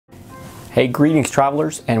Hey, greetings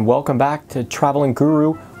travelers, and welcome back to Traveling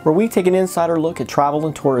Guru, where we take an insider look at travel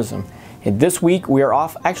and tourism. And this week we are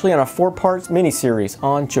off actually on a 4-part mini-series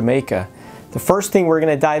on Jamaica. The first thing we're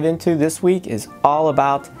going to dive into this week is all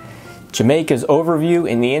about Jamaica's overview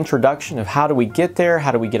and the introduction of how do we get there,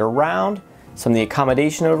 how do we get around, some of the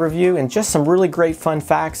accommodation overview, and just some really great fun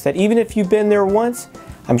facts that even if you've been there once,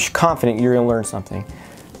 I'm confident you're going to learn something.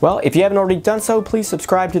 Well, if you haven't already done so, please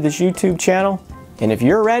subscribe to this YouTube channel. And if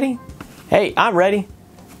you're ready, hey, I'm ready.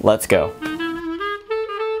 Let's go.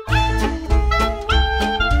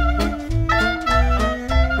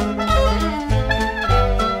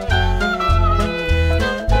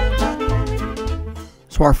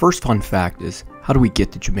 So our first fun fact is, how do we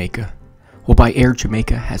get to Jamaica? Well, by air,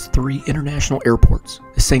 Jamaica has 3 international airports: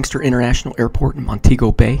 the Sangster International Airport in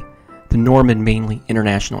Montego Bay, the Norman Manley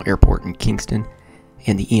International Airport in Kingston,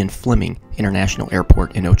 and the Ian Fleming International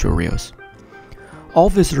Airport in Ocho Rios. All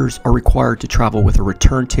visitors are required to travel with a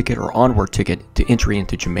return ticket or onward ticket to entry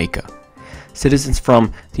into Jamaica. Citizens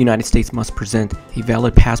from the United States must present a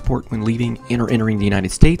valid passport when leaving and or entering the United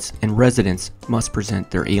States, and residents must present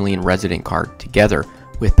their alien resident card together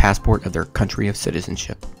with passport of their country of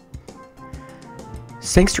citizenship.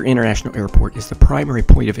 Sangster International Airport is the primary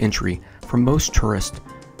point of entry for most tourists.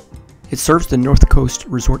 It serves the North Coast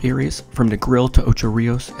resort areas from the Grill to Ocho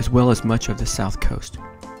Rios, as well as much of the South Coast.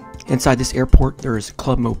 Inside this airport, there is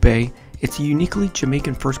Club Mo Bay. It's a uniquely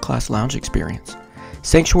Jamaican first-class lounge experience.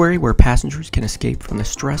 Sanctuary where passengers can escape from the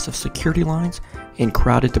stress of security lines and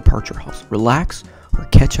crowded departure halls, relax, or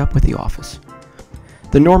catch up with the office.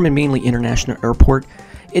 The Norman Manley International Airport,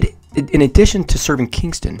 in addition to serving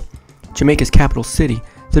Kingston, Jamaica's capital city,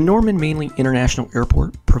 the Norman Manley International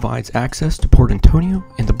Airport provides access to Port Antonio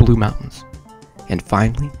and the Blue Mountains. And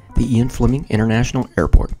finally, the Ian Fleming International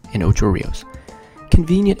Airport in Ocho Rios.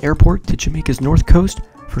 Convenient airport to Jamaica's north coast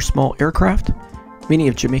for small aircraft. Many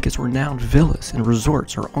of Jamaica's renowned villas and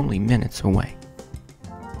resorts are only minutes away.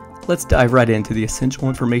 Let's dive right into the essential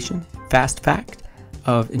information, fast fact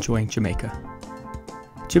of enjoying Jamaica.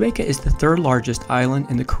 Jamaica is the 3rd largest island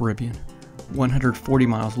in the Caribbean, 140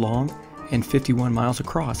 miles long and 51 miles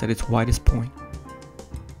across at its widest point.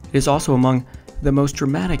 It is also among the most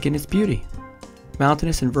dramatic in its beauty.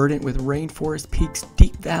 Mountainous and verdant with rainforest peaks,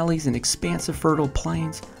 deep valleys, and expansive fertile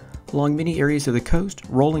plains. Along many areas of the coast,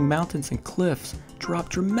 rolling mountains and cliffs drop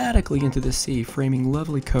dramatically into the sea, framing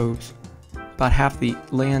lovely coves. About half the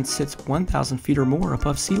land sits 1,000 feet or more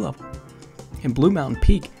above sea level, and Blue Mountain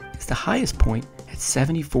Peak is the highest point at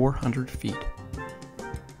 7,400 feet.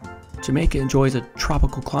 Jamaica enjoys a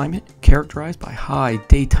tropical climate characterized by high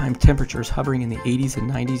daytime temperatures hovering in the 80s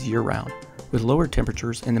and 90s year-round, with lower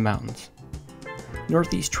temperatures in the mountains.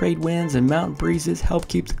 Northeast trade winds and mountain breezes help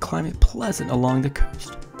keep the climate pleasant along the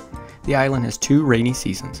coast. The island has 2 rainy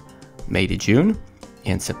seasons, May to June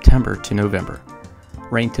and September to November.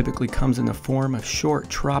 Rain typically comes in the form of short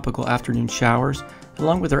tropical afternoon showers.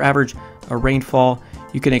 Along with their average rainfall,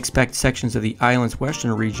 you can expect sections of the island's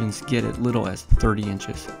western regions get as little as 30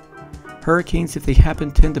 inches. Hurricanes, if they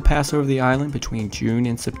happen, tend to pass over the island between June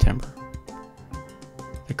and September.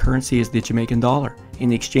 The currency is the Jamaican dollar, and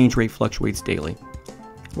the exchange rate fluctuates daily.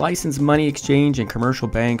 Licensed money exchange and commercial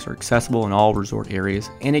banks are accessible in all resort areas,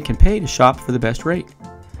 and it can pay to shop for the best rate.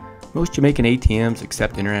 Most Jamaican ATMs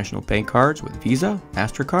accept international bank cards with Visa,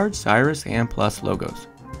 MasterCard, Cyrus, and Plus logos.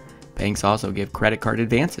 Banks also give credit card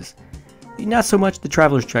advances. Not so much the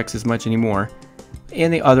traveler's checks as much anymore,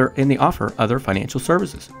 and they offer other financial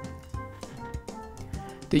services.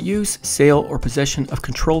 The use, sale, or possession of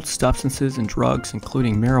controlled substances and drugs,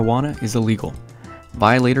 including marijuana, is illegal.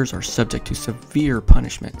 Violators are subject to severe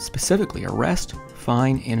punishment, specifically arrest,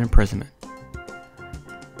 fine, and imprisonment.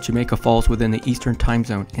 Jamaica falls within the Eastern Time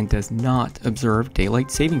Zone and does not observe daylight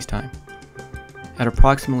savings time. At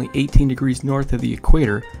approximately 18 degrees north of the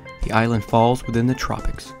equator, the island falls within the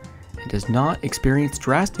tropics and does not experience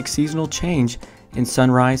drastic seasonal change in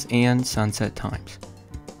sunrise and sunset times.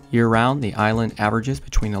 Year-round, the island averages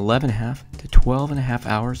between 11.5 to 12.5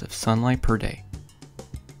 hours of sunlight per day.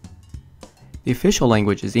 The official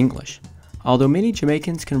language is English, although many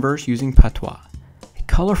Jamaicans converse using patois, a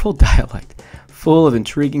colorful dialect full of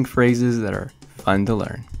intriguing phrases that are fun to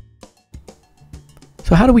learn.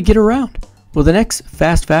 So how do we get around? Well, the next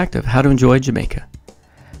fast fact of how to enjoy Jamaica.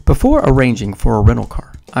 Before arranging for a rental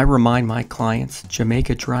car, I remind my clients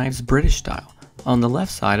Jamaica drives British style on the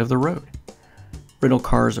left side of the road. Rental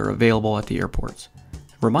cars are available at the airports.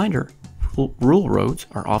 Reminder, rural roads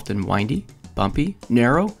are often windy, bumpy,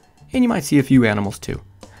 narrow, and you might see a few animals too.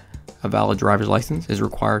 A valid driver's license is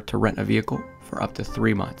required to rent a vehicle for up to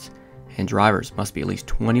 3 months, and drivers must be at least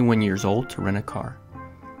 21 years old to rent a car.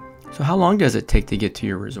 So how long does it take to get to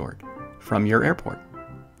your resort from your airport?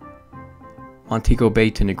 Montego Bay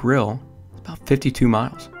to Negril is about 52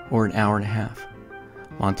 miles, or an hour and a half.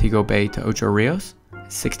 Montego Bay to Ocho Rios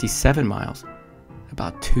is 67 miles,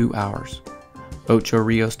 about 2 hours. Ocho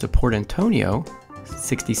Rios to Port Antonio,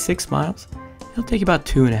 66 miles, it'll take about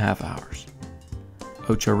 2.5 hours.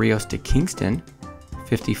 Ocho Rios to Kingston,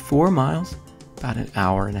 54 miles, about an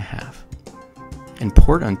hour and a half. And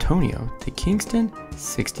Port Antonio to Kingston,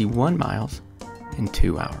 61 miles in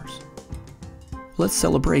 2 hours. Let's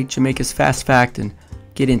celebrate Jamaica's fast fact and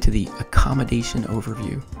get into the accommodation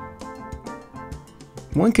overview.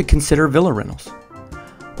 One could consider villa rentals.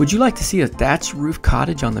 Would you like to see a thatched roof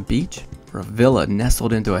cottage on the beach, or a villa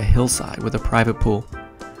nestled into a hillside with a private pool?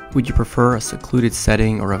 Would you prefer a secluded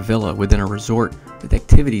setting or a villa within a resort with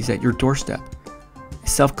activities at your doorstep?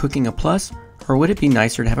 Is self-cooking a plus, or would it be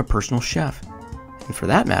nicer to have a personal chef? And for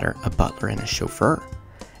that matter, a butler and a chauffeur.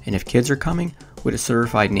 And if kids are coming, would a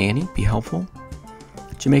certified nanny be helpful?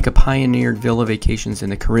 Jamaica pioneered villa vacations in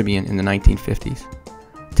the Caribbean in the 1950s.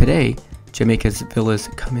 Today, Jamaica's villas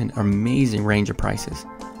come in an amazing range of prices,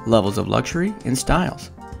 levels of luxury, and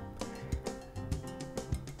styles.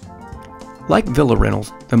 Like villa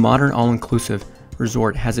rentals, the modern all-inclusive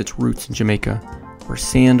resort has its roots in Jamaica, where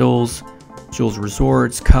Sandals, Jules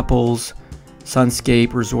Resorts, Couples,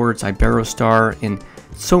 Sunscape Resorts, Iberostar, and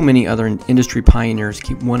so many other industry pioneers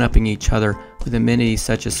keep one-upping each other with amenities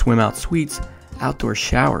such as swim-out suites, outdoor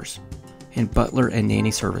showers, and butler and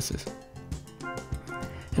nanny services.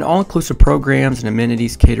 And all-inclusive programs and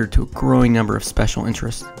amenities cater to a growing number of special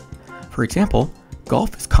interests. For example,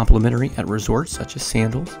 golf is complimentary at resorts such as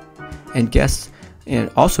Sandals, and guests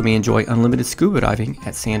also may enjoy unlimited scuba diving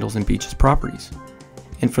at Sandals and Beaches properties.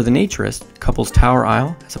 And for the naturist, Couples Tower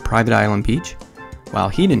Isle has a private island beach, while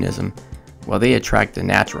hedonism, well, they attract the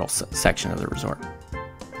natural section of the resort.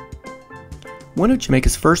 One of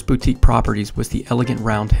Jamaica's first boutique properties was the elegant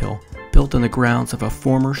Round Hill, built on the grounds of a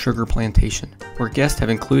former sugar plantation, where guests have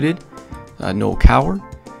included Noel Coward,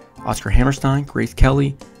 Oscar Hammerstein, Grace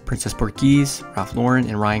Kelly, Princess Porgy's, Ralph Lauren,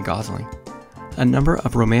 and Ryan Gosling. A number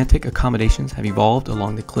of romantic accommodations have evolved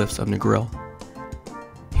along the cliffs of Negril.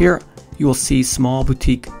 Here, you will see small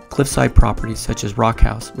boutique cliffside properties such as Rock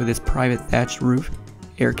House with its private thatched roof,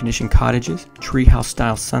 air-conditioned cottages,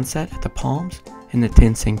 treehouse-style sunset at the Palms, and the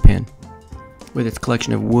Tin Sing Pin, with its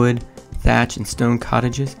collection of wood, thatch, and stone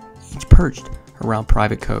cottages, each perched around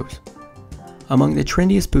private coves. Among the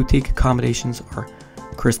trendiest boutique accommodations are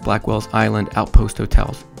Chris Blackwell's Island Outpost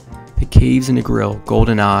Hotels, the Caves in Negril,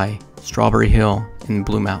 Golden Eye, Strawberry Hill, and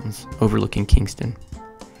Blue Mountains overlooking Kingston.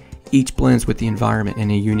 Each blends with the environment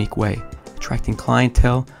in a unique way, attracting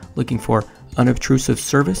clientele looking for unobtrusive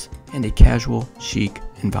service and a casual, chic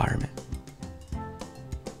environment.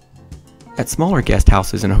 At smaller guest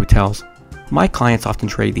houses and hotels, my clients often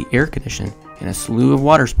trade the air condition and a slew of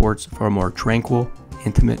water sports for a more tranquil,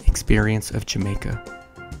 intimate experience of Jamaica.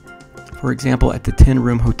 For example, at the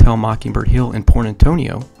 10-room Hotel Mockingbird Hill in Port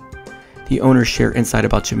Antonio, the owners share insight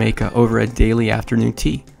about Jamaica over a daily afternoon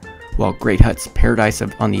tea, while Great Hut's Paradise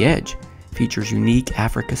on the Edge features unique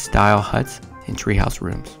Africa-style huts and treehouse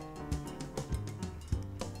rooms.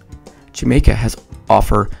 Jamaica has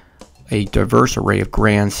offered a diverse array of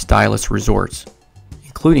grand, stylish resorts,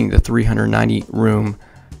 including the 390-room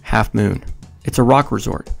Half Moon. It's a rock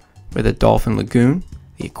resort with a dolphin lagoon,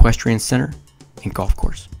 the equestrian center, and golf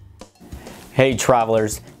course. Hey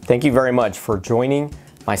travelers, thank you very much for joining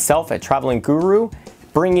myself at Traveling Guru,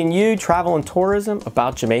 bringing you travel and tourism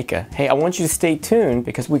about Jamaica. Hey, I want you to stay tuned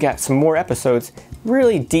because we got some more episodes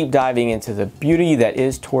really deep diving into the beauty that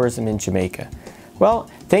is tourism in Jamaica. Well,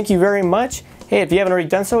 thank you very much. Hey, if you haven't already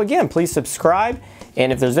done so, again, please subscribe.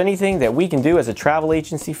 And if there's anything that we can do as a travel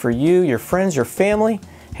agency for you, your friends, your family,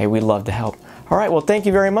 hey, we'd love to help. All right, well, thank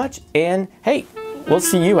you very much. And hey, we'll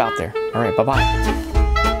see you out there. All right, bye-bye.